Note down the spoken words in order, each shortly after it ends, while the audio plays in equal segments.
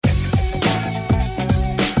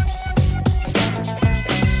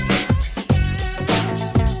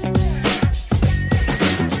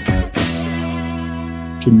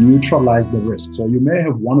neutralize the risk. So you may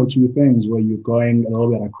have one or two things where you're going a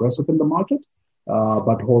little bit aggressive in the market,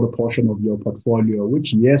 but hold a portion of your portfolio,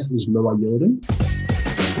 which, yes, is lower yielding.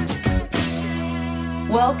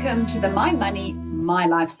 Welcome to the My Money, My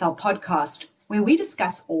Lifestyle podcast, where we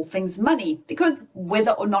discuss all things money, because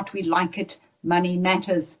whether or not we like it, money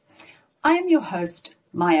matters. I am your host,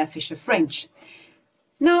 Maya Fisher-French.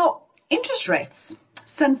 Now, interest rates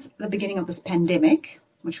since the beginning of this pandemic,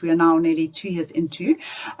 which we are now nearly 2 years into,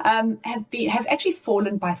 have actually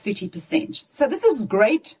fallen by 30%. So this is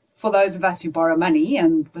great for those of us who borrow money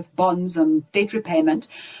and with bonds and debt repayment,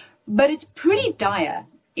 but it's pretty dire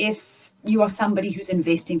if you are somebody who's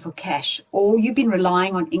investing for cash or you've been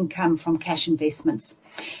relying on income from cash investments.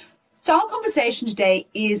 So our conversation today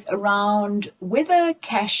is around whether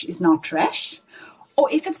cash is now trash or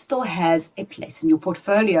if it still has a place in your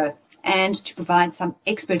portfolio. And to provide some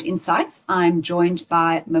expert insights, I'm joined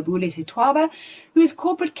by Mabule Setwaba, who is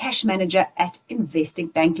Corporate Cash Manager at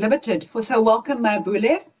Investec Bank Limited. So welcome,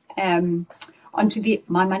 Mabule, onto the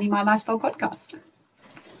My Money, My Lifestyle podcast.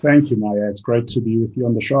 Thank you, Maya. It's great to be with you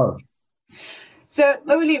on the show. So,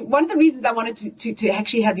 Mabule, one of the reasons I wanted to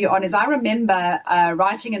actually have you on is I remember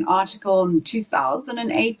writing an article in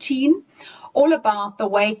 2018 all about the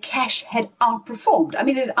way cash had outperformed. I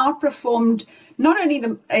mean, it outperformed not only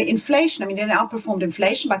the inflation, it outperformed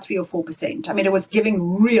inflation by 3 or 4%. I mean, it was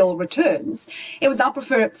giving real returns. It was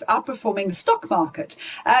outperforming the stock market.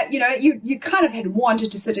 You kind of had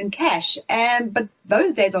wanted to sit in cash, but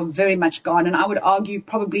those days are very much gone. And I would argue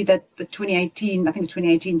probably that the 2019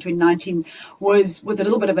 was a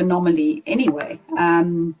little bit of an anomaly anyway.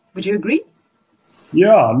 Would you agree?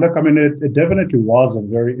 Yeah, look, it definitely was a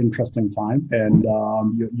very interesting time, and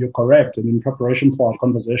you're correct. And in preparation for our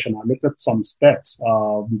conversation, I looked at some stats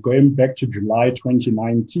going back to July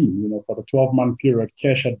 2019. For the 12-month period,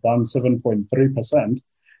 cash had done 7.3%,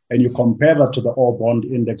 and you compare that to the All Bond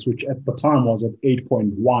Index, which at the time was at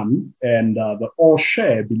 8.1, and the All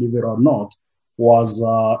Share, believe it or not, was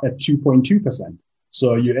at 2.2%.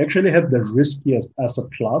 So you actually had the riskiest asset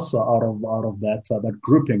class out of that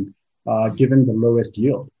grouping. Given the lowest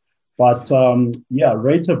yield. But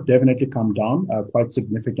rates have definitely come down quite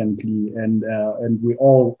significantly. And we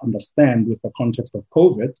all understand with the context of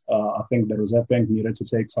COVID, I think the Reserve Bank needed to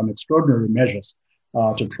take some extraordinary measures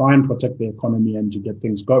to try and protect the economy and to get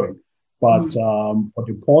things going. But for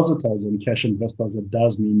depositors and cash investors, it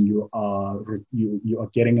does mean you are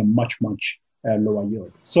getting a much lower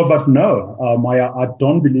yield. So, but no, Maya, I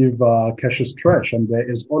don't believe cash is trash, and there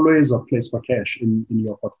is always a place for cash in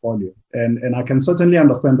your portfolio. And I can certainly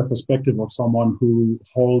understand the perspective of someone who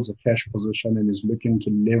holds a cash position and is looking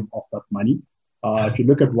to live off that money. If you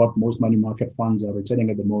look at what most money market funds are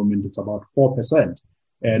returning at the moment, it's about 4%.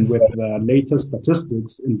 And with the latest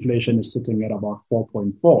statistics, inflation is sitting at about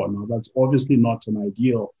 4.4. Now, that's obviously not an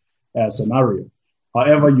ideal scenario.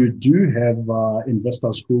 However, you do have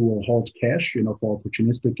investors who will hold cash, for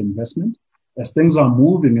opportunistic investment. As things are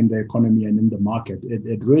moving in the economy and in the market,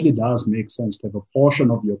 it really does make sense to have a portion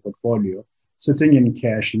of your portfolio sitting in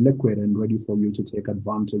cash, liquid, and ready for you to take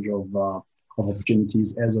advantage of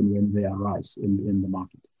opportunities as and when they arise in the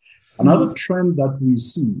market. Another trend that we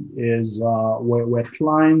see is where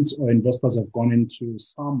clients or investors have gone into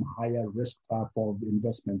some higher risk type of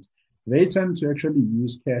investments. They tend to actually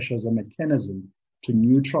use cash as a mechanism to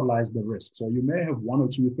neutralize the risk. So you may have one or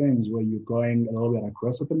two things where you're going a little bit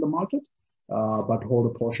aggressive in the market, but hold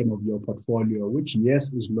a portion of your portfolio, which,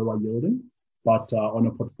 yes, is lower yielding, but on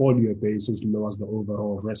a portfolio basis lowers the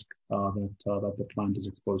overall risk that the client is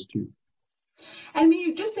exposed to. And when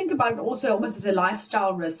you just think about it also almost as a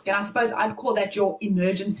lifestyle risk, and I suppose I'd call that your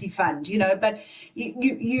emergency fund, but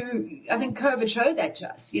I think COVID showed that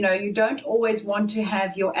to us. You don't always want to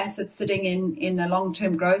have your assets sitting in a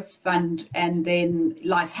long-term growth fund and then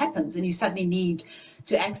life happens and you suddenly need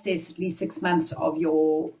to access at least 6 months of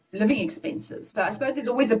your living expenses. So I suppose there's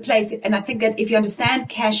always a place, and I think that if you understand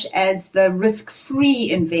cash as the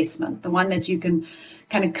risk-free investment, the one that you can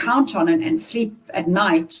kind of count on and sleep at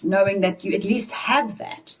night, knowing that you at least have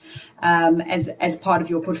that as part of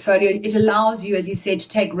your portfolio. It allows you, as you said, to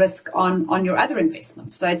take risk on your other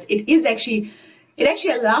investments. So it actually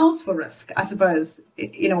allows for risk, I suppose,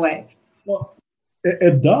 in a way. Well,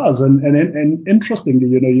 it does, and interestingly,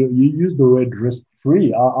 you use the word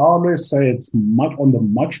risk-free. I always say it's on the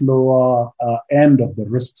much lower end of the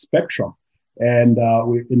risk spectrum. And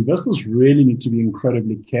investors really need to be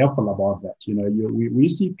incredibly careful about that. We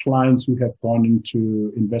see clients who have gone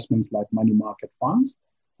into investments like money market funds,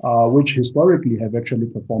 which historically have actually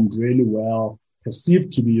performed really well,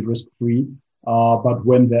 perceived to be risk-free. But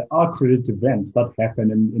when there are credit events that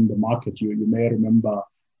happen in the market, you may remember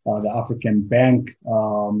the African bank,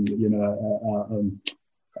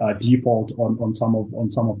 default on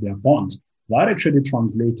some of their bonds. That actually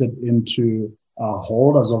translated into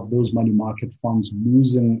holders of those money market funds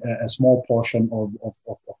losing a small portion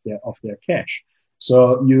of their cash.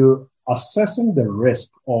 So you assessing the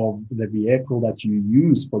risk of the vehicle that you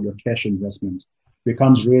use for your cash investment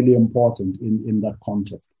becomes really important in that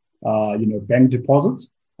context. Bank deposits,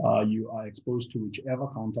 you are exposed to whichever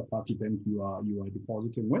counterparty bank you are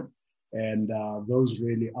depositing with. And those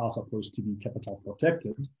really are supposed to be capital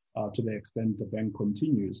protected to the extent the bank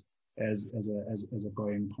continues as a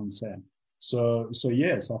going concern. So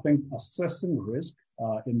yes, I think assessing risk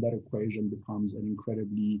in that equation becomes an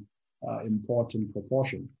incredibly important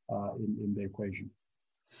proportion in the equation.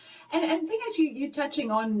 And I think that you're touching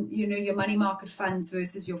on, your money market funds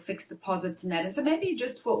versus your fixed deposits and that. And so maybe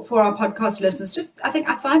just for our podcast listeners,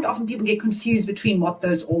 I find often people get confused between what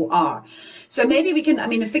those all are. So maybe we can,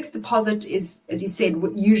 a fixed deposit is, as you said,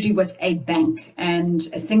 usually with a bank and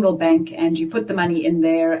a single bank, and you put the money in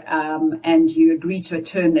there and you agree to a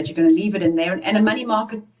term that you're going to leave it in there. And a money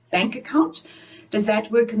market bank account, does that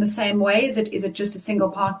work in the same way? Is it just a single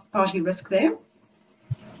party risk there?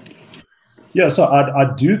 Yeah, so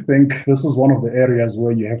I do think this is one of the areas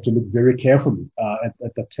where you have to look very carefully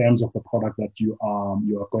at the terms of the product that you are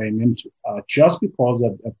going into. Just because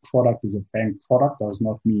a product is a bank product does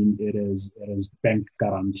not mean it is bank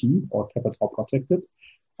guaranteed or capital protected.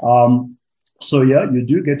 So yeah, you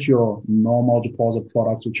do get your normal deposit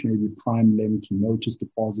products, which may be prime linked, notice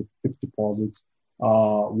deposit, fixed deposits,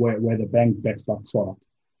 where the bank backs that product.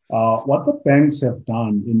 What the banks have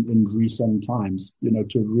done in recent times,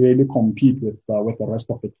 to really compete with the rest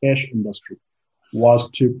of the cash industry, was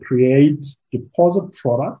to create deposit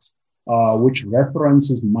products which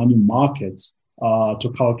references money markets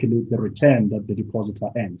to calculate the return that the depositor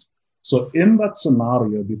earns. So in that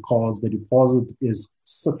scenario, because the deposit is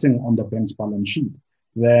sitting on the bank's balance sheet,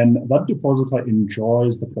 then that depositor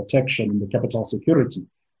enjoys the protection and the capital security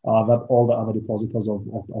that all the other depositors of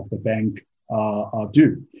the bank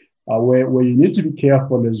do. Where you need to be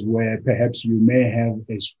careful is where perhaps you may have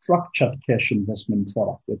a structured cash investment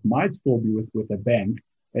product. It might still be with a bank,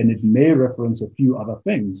 and it may reference a few other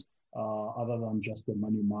things other than just the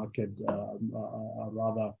money market,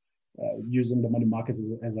 using the money market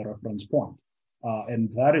as a reference point. And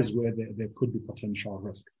that is where there could be potential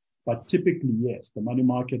risk. But typically, yes, the money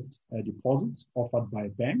market deposits offered by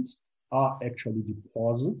banks are actually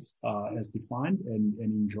deposits as defined and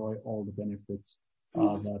enjoy all the benefits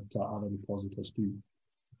that other depositors do.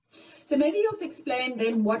 So maybe also explain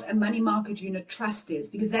then what a money market unit trust is,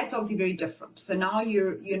 because that's obviously very different. So now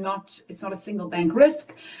it's not a single bank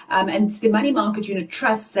risk, and it's the money market unit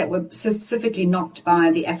trusts that were specifically knocked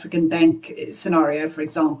by the African bank scenario, for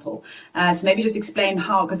example. So maybe just explain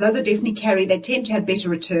how, because those they tend to have better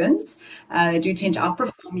returns. They do tend to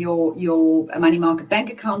outperform your money market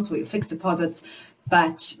bank accounts or your fixed deposits,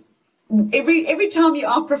 but every time you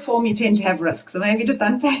outperform, you tend to have risk. So maybe just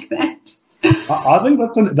unpack that. I think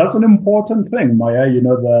that's an important thing, Maya.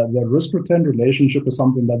 The risk return relationship is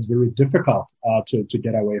something that's very difficult to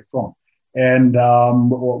get away from. And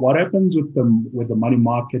what happens with the money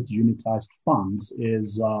market unitized funds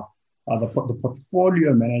is the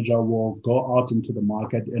portfolio manager will go out into the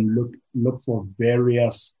market and look for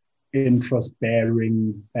various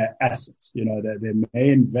interest-bearing assets. They may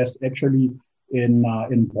invest actually in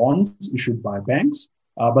bonds issued by banks.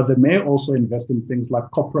 But they may also invest in things like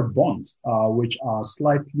corporate bonds, which are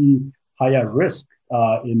slightly higher risk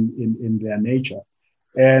in their nature.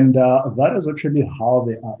 And that is actually how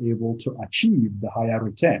they are able to achieve the higher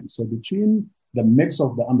return. So between the mix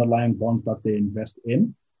of the underlying bonds that they invest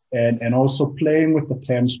in and also playing with the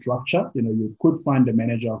term structure, you could find a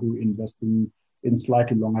manager who invests in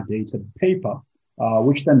slightly longer dated paper,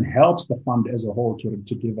 which then helps the fund as a whole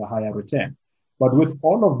to give a higher return. But with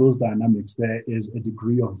all of those dynamics, there is a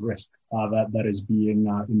degree of risk that is being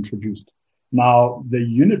introduced. Now, the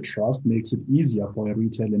unit trust makes it easier for a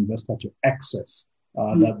retail investor to access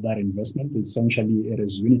that investment. Essentially, it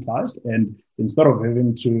is unitized. And instead of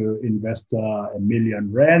having to invest R1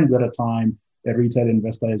 million at a time, a retail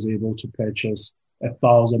investor is able to purchase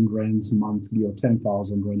 1,000 rands monthly or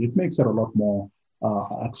 10,000 rand. It makes it a lot more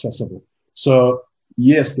accessible. So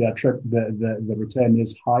yes, the return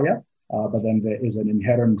is higher. But then there is an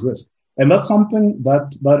inherent risk. And that's something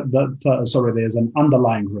there's an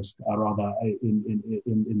underlying risk rather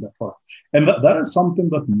in the product. And that is something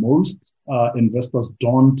that most investors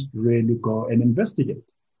don't really go and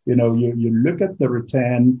investigate. You look at the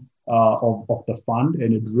return of the fund,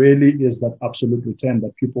 and it really is that absolute return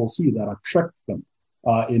that people see that attracts them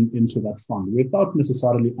into that fund without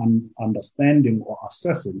necessarily understanding or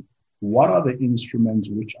assessing what are the instruments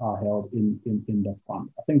which are held in that fund.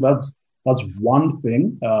 I think that's one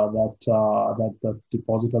thing that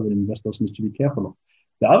depositors and investors need to be careful of.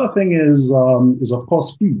 The other thing is of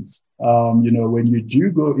course fees. When you do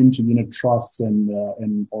go into unit trusts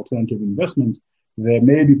and alternative investments, there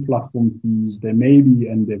may be platform fees, there may be,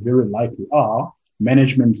 and there very likely are,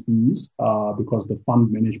 management fees, because the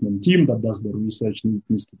fund management team that does the research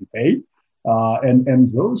needs to be paid.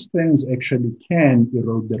 And those things actually can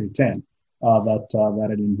erode the return that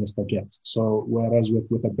an investor gets. So whereas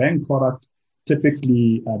with a bank product,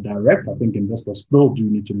 typically direct, I think investors still do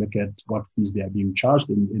need to look at what fees they are being charged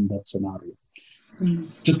in that scenario.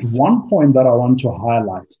 Just one point that I want to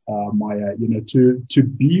highlight, Maya, to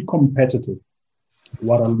be competitive,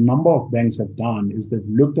 what a number of banks have done is they've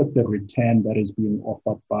looked at the return that is being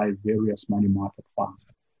offered by various money market funds.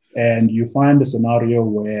 And you find a scenario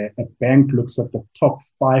where a bank looks at the top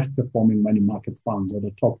 5 performing money market funds or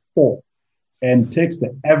the top 4 and takes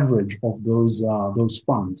the average of those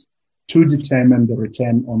funds to determine the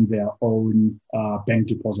return on their own bank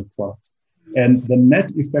deposit product. And the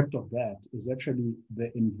net effect of that is actually the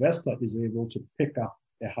investor is able to pick up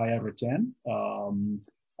a higher return,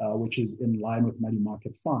 which is in line with money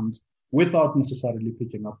market funds, without necessarily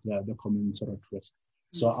picking up the commensurate risk.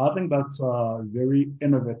 So I think that's a very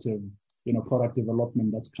innovative, product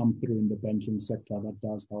development that's come through in the banking sector that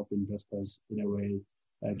does help investors in a way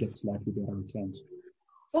get slightly better returns.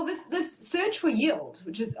 Well, this search for yield,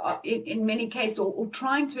 which is in many cases, or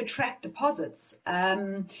trying to attract deposits,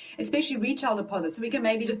 especially retail deposits. So we can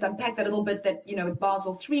maybe just unpack that a little bit. That with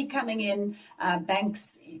Basel III coming in,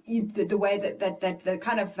 banks, the way that the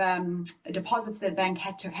kind of deposits that a bank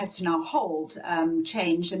has to now hold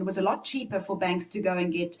changed, and it was a lot cheaper for banks to go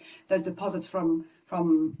and get those deposits from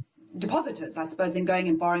depositors, I suppose, than going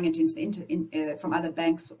and borrowing it from other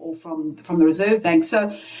banks or from the Reserve Bank.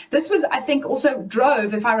 So this was, I think, also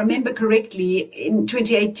drove, if I remember correctly, in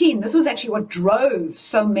 2018, this was actually what drove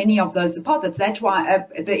so many of those deposits. That's why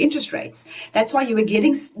the interest rates. That's why you were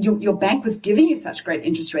getting, your bank was giving you such great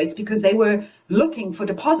interest rates, because they were looking for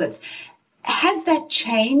deposits. Has that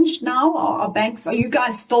changed now? Are you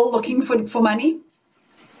guys still looking for money?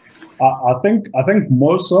 I think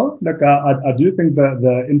more so. I do think that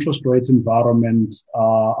the interest rate environment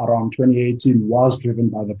around 2018 was driven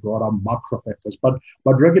by the broader macro factors, but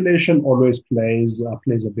regulation always plays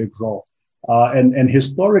a big role. And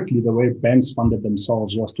historically, the way banks funded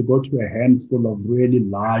themselves was to go to a handful of really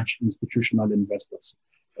large institutional investors.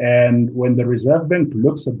 And when the Reserve Bank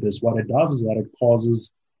looks at this, what it does is that it causes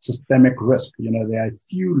systemic risk. There are a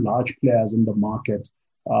few large players in the market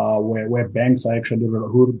where banks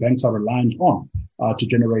are reliant on to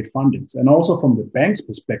generate fundings. And also from the bank's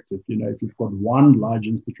perspective, if you've got one large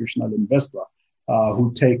institutional investor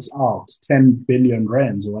who takes out 10 billion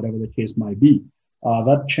rands or whatever the case might be,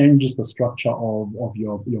 that changes the structure of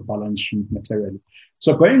your balance sheet materially.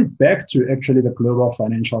 So going back to actually the global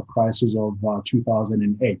financial crisis of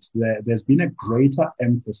 2008, there's been a greater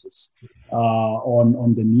emphasis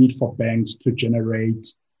on the need for banks to generate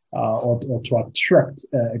or to attract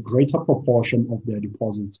a greater proportion of their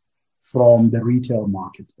deposits from the retail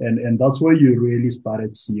market. And that's where you really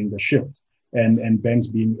started seeing the shift and banks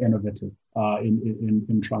being innovative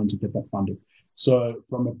in trying to get that funded. So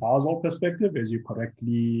from a Basel perspective, as you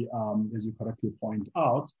correctly point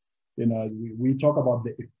out, we talk about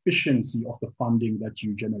the efficiency of the funding that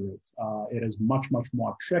you generate. It is much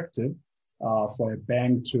more attractive for a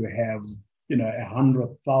bank to have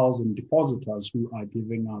 100,000 depositors who are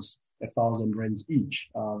giving us 1,000 rands each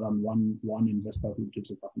than one investor who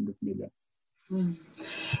gives us 100 million.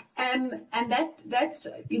 And that's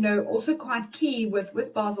also quite key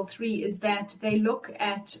with Basel III, is that they look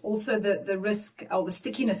at also the risk or the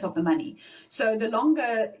stickiness of the money. So the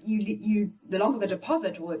longer the longer the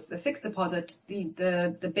deposit, or it's the fixed deposit,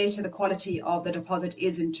 the better the quality of the deposit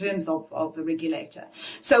is in terms of the regulator.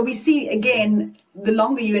 So we see, again, the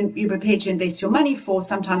longer you're prepared to invest your money for,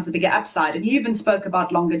 sometimes the bigger upside. And you even spoke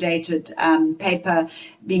about longer dated paper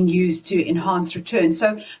being used to enhance returns.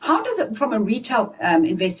 So how does it, from a retail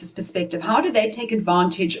investor's perspective, how do they take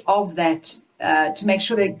advantage of that to make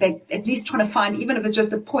sure that they at least trying to find, even if it's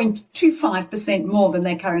just a 0.25% more than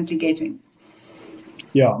they're currently getting?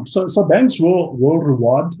 Yeah, so banks will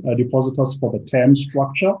reward depositors for the term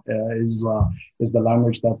structure is the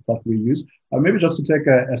language that we use. Maybe just to take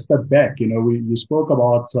a step back, you spoke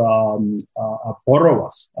about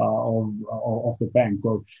borrowers of the bank.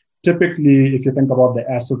 Well, typically, if you think about the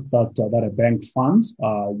assets that a bank funds,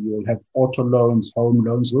 you'll have auto loans, home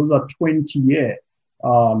loans. Those are 20-year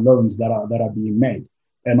loans that are being made.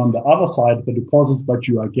 And on the other side, the deposits that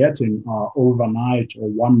you are getting are overnight or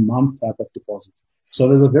 1 month type of deposits. So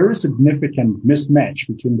there's a very significant mismatch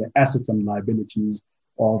between the assets and liabilities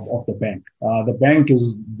of the bank. The bank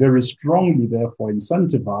is very strongly, therefore,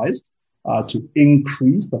 incentivized to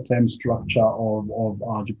increase the term structure of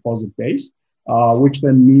our deposit base, which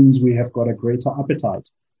then means we have got a greater appetite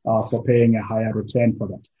for paying a higher return for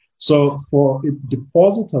that. So for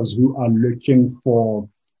depositors who are looking for,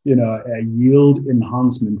 a yield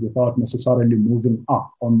enhancement without necessarily moving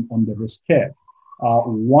up on the risk curve,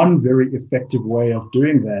 one very effective way of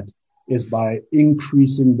doing that is by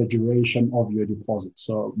increasing the duration of your deposit.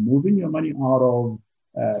 So moving your money out of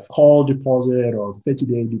call deposit or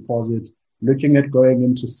 30-day deposit, looking at going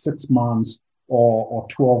into 6 months or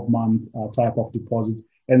 12-month type of deposits.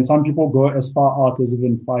 And some people go as far out as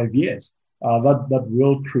even 5 years. That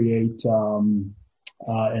will create an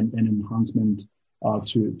enhancement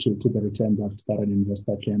to the return that an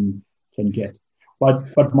investor can get.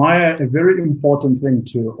 But Maya, a very important thing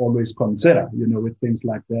to always consider, with things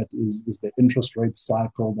like that is the interest rate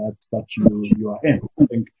cycle that you are in. I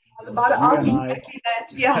think I was about to ask you exactly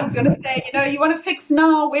that. Yeah, I was going to say, you want to fix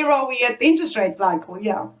now. Where are we at the interest rate cycle?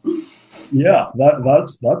 Yeah. Yeah,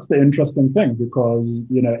 that's the interesting thing, because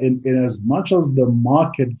in as much as the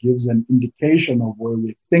market gives an indication of where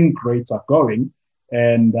we think rates are going,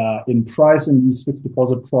 and in pricing these fixed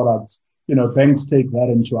deposit products, banks take that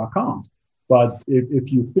into account. But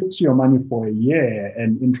if you fix your money for a year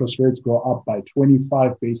and interest rates go up by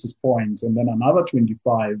 25 basis points and then another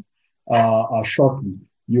 25 shortly,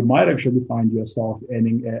 you might actually find yourself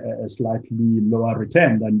earning a slightly lower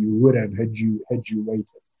return than you would have had you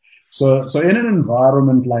waited. So in an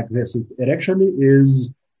environment like this, it actually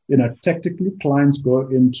is, tactically clients go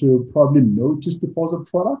into probably notice deposit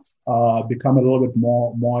products, become a little bit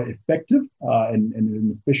more effective and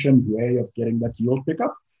an efficient way of getting that yield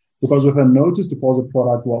pickup. Because with a notice deposit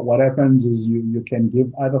product, what happens is you can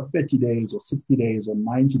give either 30 days or 60 days or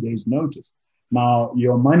 90 days notice. Now,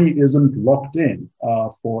 your money isn't locked in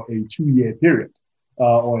for a 2-year period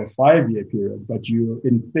or a 5-year period, but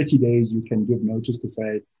in 30 days, you can give notice to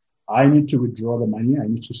say, I need to withdraw the money. I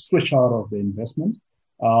need to switch out of the investment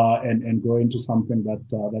and go into something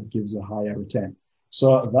that gives a higher return.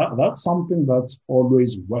 So that's something that's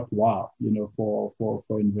always worthwhile,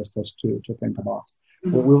 for investors to think about.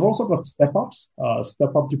 Mm-hmm. We've also got step-ups.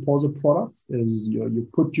 Step-up deposit products is you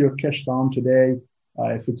put your cash down today.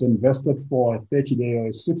 If it's invested for a 30-day or a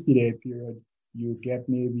 60-day period, you get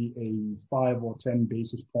maybe a 5 or 10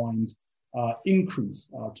 basis points increase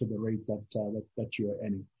to the rate that you're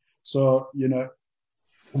earning. So,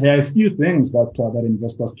 there are a few things that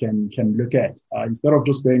investors can look at. Instead of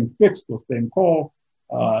just staying fixed or staying call,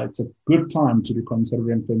 it's a good time to be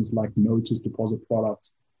considering things like notice deposit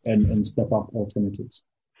products and step-up alternatives.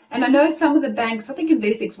 And I know some of the banks, I think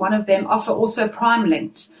Investec's one of them, offer also prime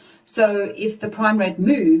linked. So if the prime rate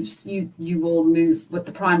moves, you will move with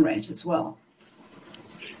the prime rate as well.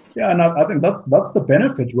 Yeah, and I think that's the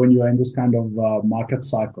benefit when you're in this kind of market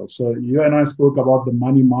cycle. So you and I spoke about the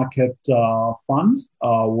money market funds,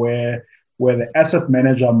 where the asset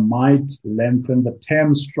manager might lengthen the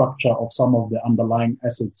term structure of some of the underlying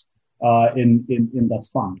assets in that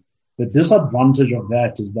fund. The disadvantage of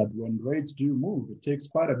that is that when rates do move, it takes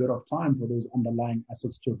quite a bit of time for those underlying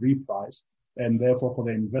assets to reprice, and therefore for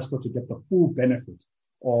the investor to get the full benefit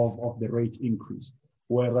of the rate increase.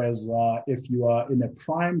 Whereas if you are in a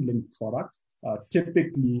prime linked product,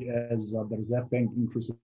 typically as the Reserve Bank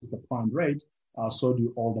increases the prime rate, so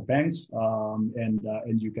do all the banks,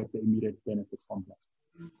 and you get the immediate benefit from that.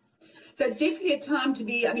 So it's definitely a time to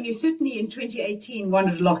be, you certainly in 2018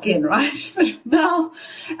 wanted to lock in, right? But now,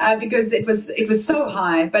 because it was so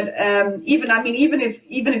high, but even if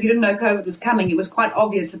you didn't know COVID was coming, it was quite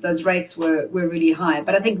obvious that those rates were really high.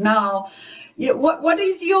 But I think now,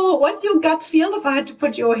 what's your gut feel if I had to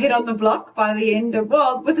put your head on the block by the end of,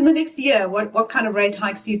 within the next year, what kind of rate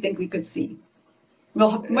hikes do you think we could see?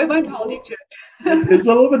 Well, we won't hold you to it. It's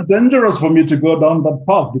a little bit dangerous for me to go down that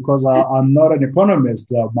path because I'm not an economist,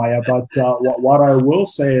 Maya. But what I will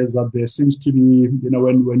say is that there seems to be,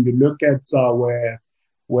 when you look at where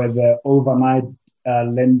the overnight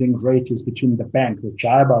lending rate is between the bank, the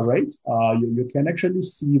JIBAR rate, you can actually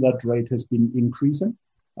see that rate has been increasing,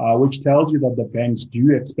 which tells you that the banks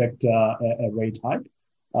do expect a rate hike.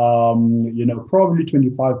 Probably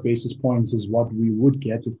 25 basis points is what we would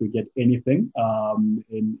get if we get anything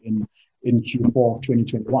in Q4 of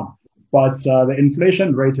 2021. But the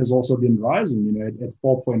inflation rate has also been rising, at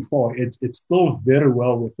 4.4. It's still very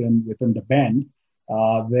well within the band.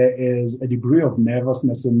 There is a degree of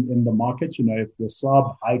nervousness in the market. If the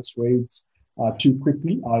SARB hikes rates too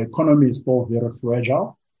quickly. Our economy is still very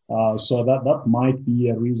fragile. So that might be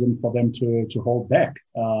a reason for them to hold back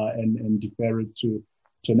and defer it to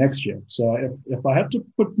next year. So if I had to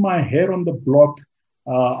put my head on the block,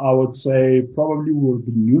 I would say probably will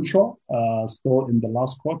be neutral still in the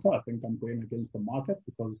last quarter. I think I'm going against the market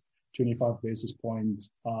because 25 basis points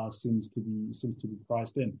seems to be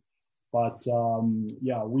priced in. But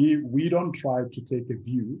we don't try to take a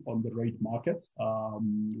view on the rate market.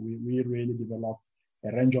 We really develop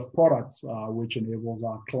a range of products which enables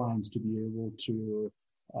our clients to be able to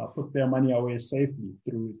put their money away safely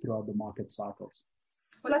throughout the market cycles.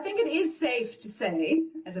 Well, I think it is safe to say,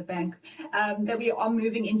 as a bank, that we are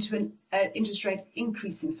moving into an interest rate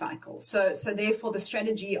increasing cycle. So therefore, the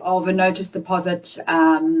strategy of a notice deposit,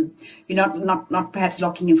 not perhaps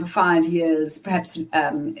locking in for 5 years, perhaps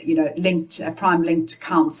linked prime linked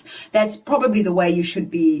accounts. That's probably the way you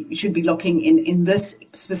should be looking in this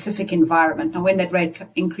specific environment. Now, when that rate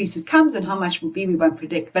increase comes and how much will be, we won't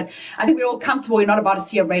predict. But I think we're all comfortable. We're not about to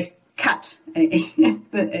see a rate cut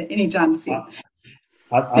anytime soon.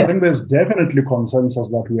 I think there's definitely consensus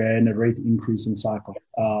that we are in a rate increasing cycle.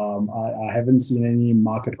 I haven't seen any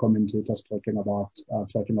market commentators talking about a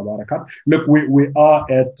cut. Look, we are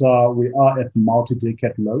at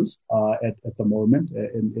multi-decade lows at the moment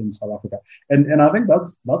in South Africa, and I think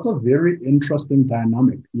that's a very interesting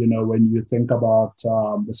dynamic. When you think about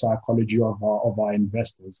the psychology of our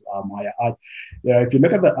investors. If you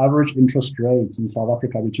look at the average interest rates in South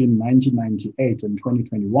Africa between 1998 and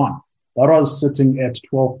 2021. That was sitting at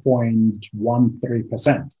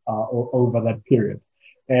 12.13% over that period.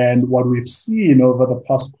 And what we've seen over the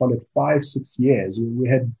past, call it 5-6 years, we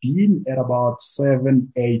had been at about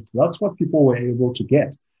 7-8. That's what people were able to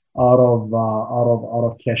get out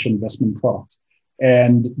of cash investment products.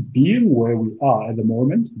 And being where we are at the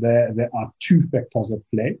moment, there are two factors at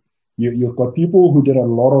play. You've got people who did a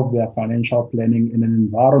lot of their financial planning in an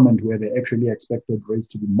environment where they actually expected rates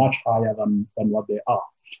to be much higher than what they are.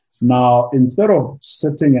 Now, instead of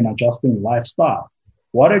sitting and adjusting lifestyle,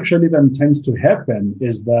 what actually then tends to happen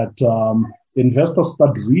is that investors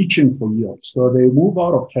start reaching for yield. So they move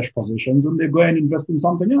out of cash positions and they go and invest in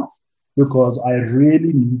something else because I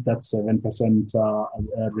really need that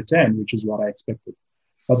 7% return, which is what I expected.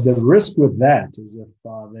 But the risk with that is if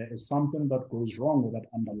there is something that goes wrong with that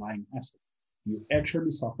underlying asset, you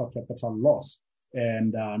actually suffer capital loss.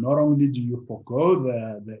 And not only do you forgo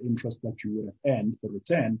the interest that you would have earned, the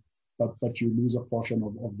return, but you lose a portion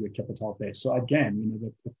of your capital base. So again,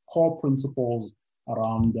 the core principles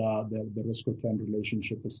around the risk-return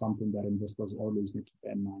relationship is something that investors always need to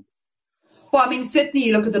bear in mind. Well, certainly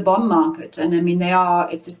you look at the bond market, and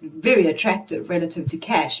it's very attractive relative to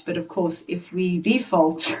cash. But of course, if we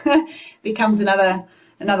default, becomes another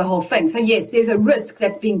whole thing. So yes, there's a risk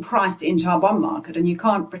that's being priced into our bond market, and you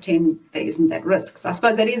can't pretend there isn't that risk. So I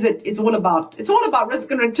suppose that is it. It's all about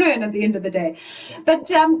risk and return at the end of the day. But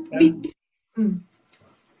and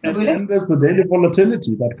there's the daily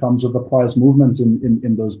volatility that comes with the price movements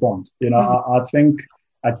in those bonds. I think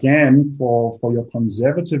again for your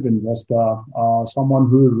conservative investor, someone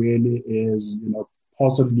who really is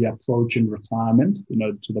possibly approaching retirement,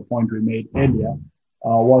 to the point we made earlier.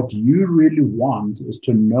 What you really want is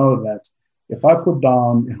to know that if I put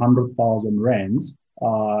down 100,000 rands,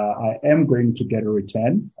 I am going to get a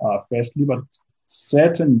return, firstly, but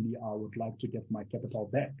certainly I would like to get my capital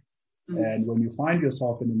back. Mm-hmm. And when you find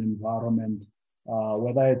yourself in an environment,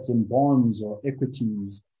 whether it's in bonds or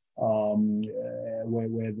equities,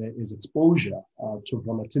 where there is exposure to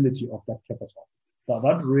volatility of that capital,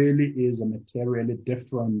 that really is a materially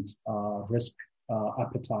different risk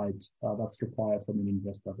appetite that's required from an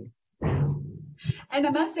investor. And I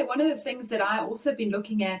must say, one of the things that I also been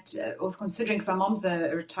looking at or considering, because my mom's a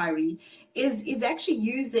retiree, is actually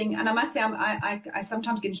using, and I must say I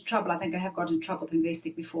sometimes get into trouble. I think I have got into trouble with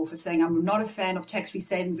Investec before for saying I'm not a fan of tax-free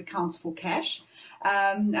savings accounts for cash.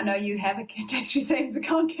 I know you have a tax-free savings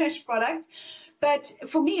account cash product. But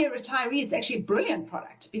for me, a retiree, it's actually a brilliant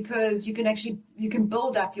product because you can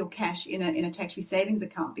build up your cash in a tax-free savings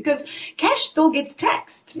account, because cash still gets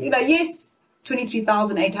taxed. Yes,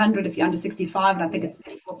 23,800 if you're under 65, and I think it's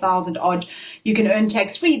 34,000 odd you can earn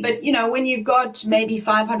tax-free. But when you've got maybe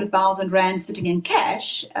 500,000 rand sitting in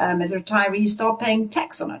cash, as a retiree, you start paying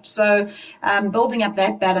tax on it. So building up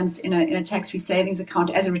that balance in a tax-free savings account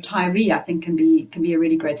as a retiree, I think can be a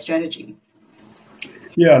really great strategy.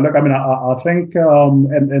 Yeah, look, I think,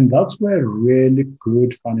 and that's where really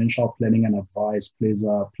good financial planning and advice plays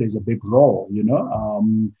a big role.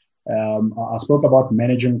 I spoke about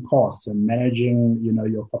managing costs and managing,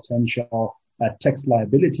 your potential tax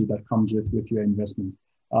liability that comes with your investment.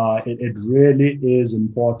 it really is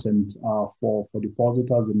important for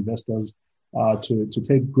depositors, investors, to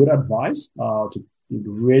take good advice, to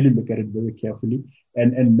really look at it very carefully,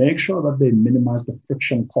 and make sure that they minimize the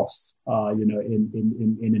friction costs,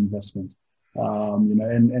 in investments.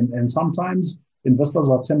 And sometimes investors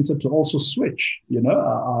are tempted to also switch.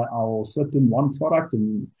 I'll sit in one product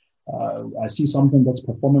and I see something that's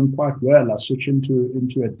performing quite well. I switch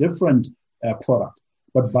into a different product.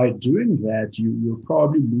 But by doing that, you're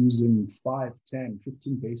probably losing 5, 10,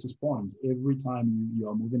 15 basis points every time you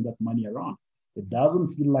are moving that money around. It doesn't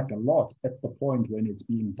feel like a lot at the point when it's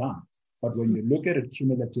being done. But when you look at it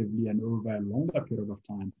cumulatively and over a longer period of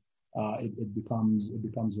time, it becomes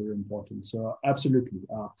very important. So absolutely,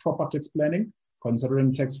 proper tax planning,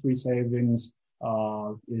 considering tax-free savings,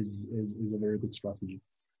 is a very good strategy.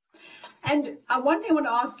 And one thing I want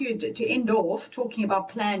to ask you to end off, talking about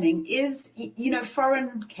planning, is,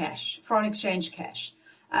 foreign exchange cash.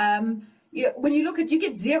 When you look at, you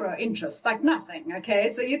get zero interest, like nothing, okay?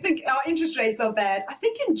 So you think our interest rates are bad. I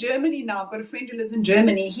think in Germany now, I've got a friend who lives in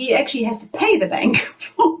Germany, he actually has to pay the bank.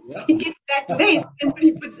 He gets back less than what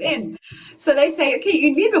he puts in. So they say, okay, you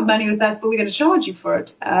can leave your money with us, but we're going to charge you for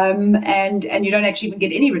it. And you don't actually even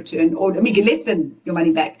get any return, or get less than your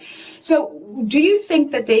money back. So do you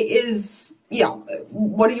think that there is,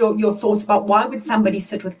 what are your thoughts about why would somebody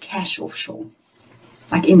sit with cash offshore?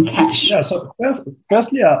 Like in cash? Yeah, so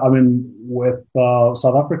firstly, with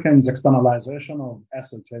South Africans, externalization of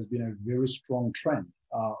assets has been a very strong trend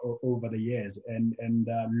over the years. And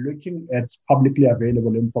looking at publicly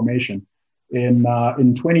available information, in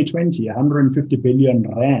 2020, 150 billion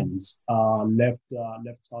rands left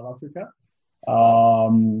South Africa.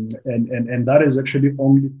 And that is actually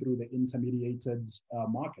only through the intermediated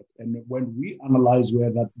market. And when we analyze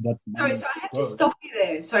where that money so I have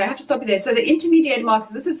to stop you there. So the intermediate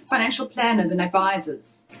market, this is financial planners and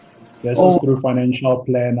advisors. This is through financial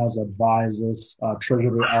planners, advisors,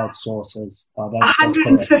 treasury outsourcers. That's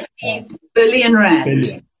 150 billion rand.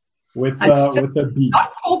 Billion. With a B.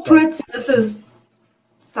 Not corporates. This is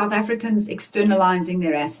South Africans externalizing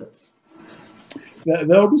their assets. There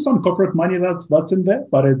will be some corporate money that's in there,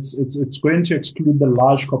 but it's going to exclude the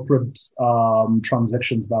large corporate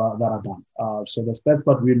transactions that are done. So the steps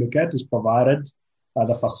that we look at is provided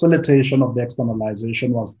the facilitation of the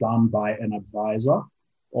externalization was done by an advisor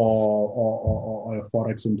or a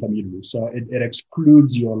forex intermediary. So it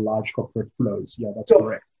excludes your large corporate flows. Yeah, that's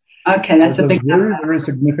correct. Okay, that's so a big very, very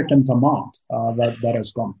significant amount that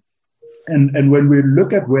has gone. And when we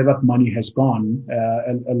look at where that money has gone,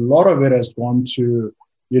 a lot of it has gone to,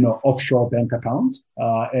 offshore bank accounts.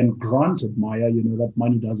 And granted, Maya, that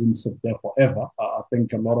money doesn't sit there forever. I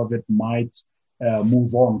think a lot of it might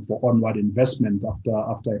move on for onward investment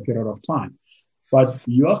after a period of time. But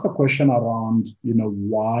you asked a question around,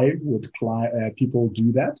 why would people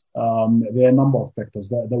do that? There are a number of factors.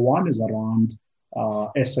 The one is around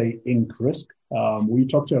SA Inc. risk. We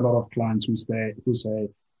talk to a lot of clients who say,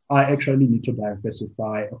 I actually need to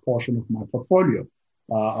diversify a portion of my portfolio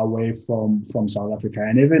away from South Africa.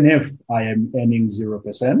 And even if I am earning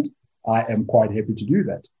 0%, I am quite happy to do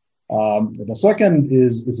that. The second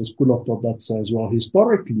is a school of thought that says, well,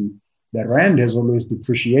 historically, the rand has always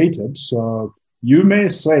depreciated. So you may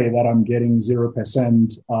say that I'm getting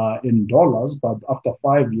 0% in dollars, but after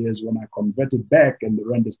 5 years, when I convert it back and the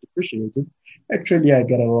rand is depreciated, actually I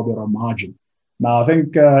get a little bit of margin. Now, I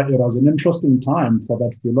think it was an interesting time for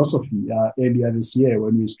that philosophy earlier this year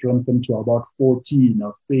when we strengthened to about 14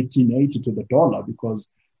 or 13.80 to the dollar, because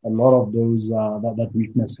a lot of those that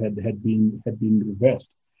weakness had been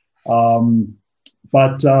reversed.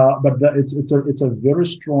 But it's a very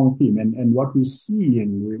strong theme, and what we see,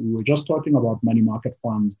 and we were just talking about money market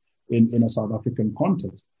funds in a South African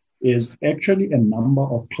context, is actually a number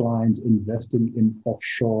of clients investing in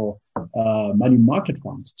offshore money market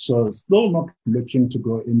funds. So still not looking to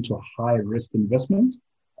go into high risk investments,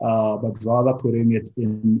 but rather putting it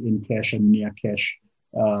in cash and near cash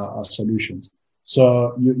solutions.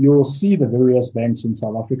 So you'll see the various banks in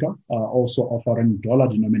South Africa also offering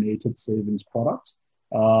dollar-denominated savings products.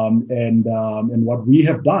 And what we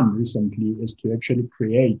have done recently is to actually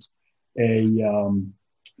create a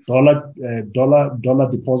dollar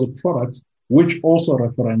deposit product, which also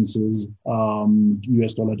references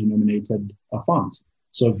US dollar denominated funds.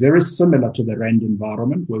 So very similar to the rand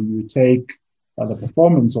environment, where you take the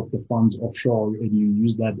performance of the funds offshore and you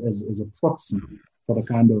use that as a proxy for the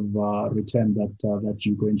kind of return that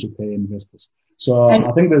you're going to pay investors. So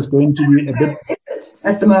I think there's going to be a bit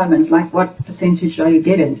at the moment. Like, what percentage are you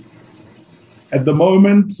getting? At the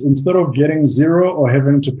moment, instead of getting zero or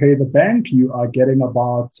having to pay the bank, you are getting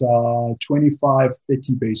about 25,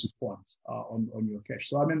 30 basis points on your cash.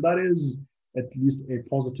 So, I mean, that is at least a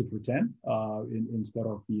positive return instead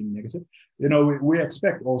of being negative. We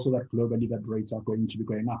expect also that globally that rates are going to be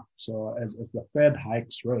going up. So as the Fed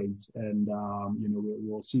hikes rates and,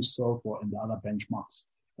 we'll see SOFR and the other benchmarks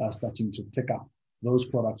starting to tick up, those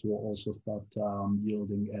products will also start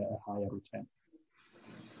yielding a higher return.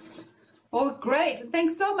 Well, great.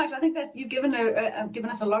 Thanks so much. I think that you've given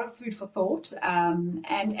us a lot of food for thought. And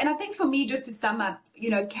I think for me, just to sum up,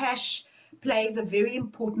 cash plays a very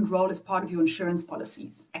important role as part of your insurance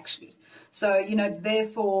policies, actually. So, it's there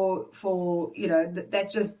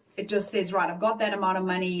it just says, right, I've got that amount of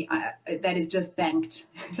money that is just banked,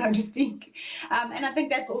 so to speak. And I think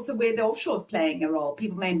that's also where the offshore is playing a role.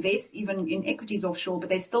 People may invest even in equities offshore, but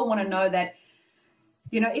they still want to know that,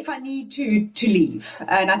 if I need to leave,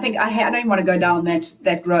 and I think I don't want to go down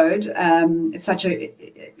that road. It's such a,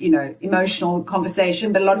 emotional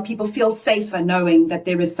conversation, but a lot of people feel safer knowing that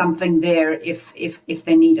there is something there if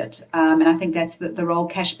they need it. And I think that's the role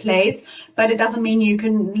cash plays, but it doesn't mean you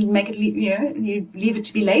can make it, you leave it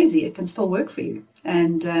to be lazy. It can still work for you.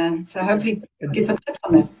 And so hopefully get some tips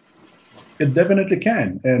on that. It definitely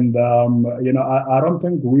can. And, I don't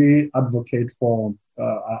think we advocate for,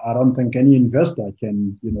 I don't think any investor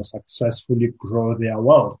can, successfully grow their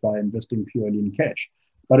wealth by investing purely in cash.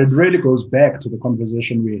 But it really goes back to the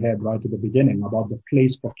conversation we had right at the beginning about the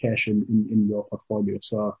place for cash in your portfolio.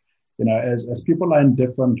 So, as people are in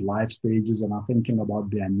different life stages and are thinking about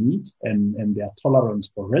their needs and their tolerance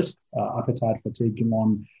for risk, appetite for taking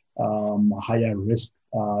on higher risk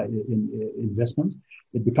in investments,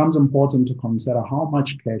 it becomes important to consider how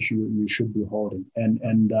much cash you should be holding.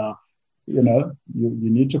 And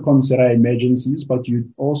you need to consider emergencies, but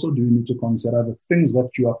you also do need to consider the things that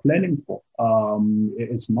you are planning for.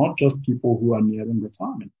 It's not just people who are nearing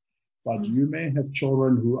retirement, but you may have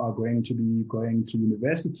children who are going to be going to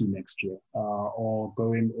university next year or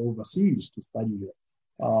going overseas to study here.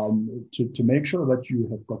 To make sure that you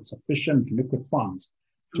have got sufficient liquid funds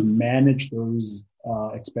to manage those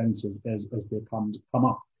expenses as they come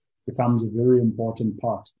up becomes a very important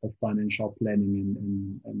part of financial planning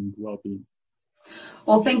and well-being.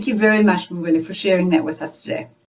 Well, thank you very much, Mabule, for sharing that with us today.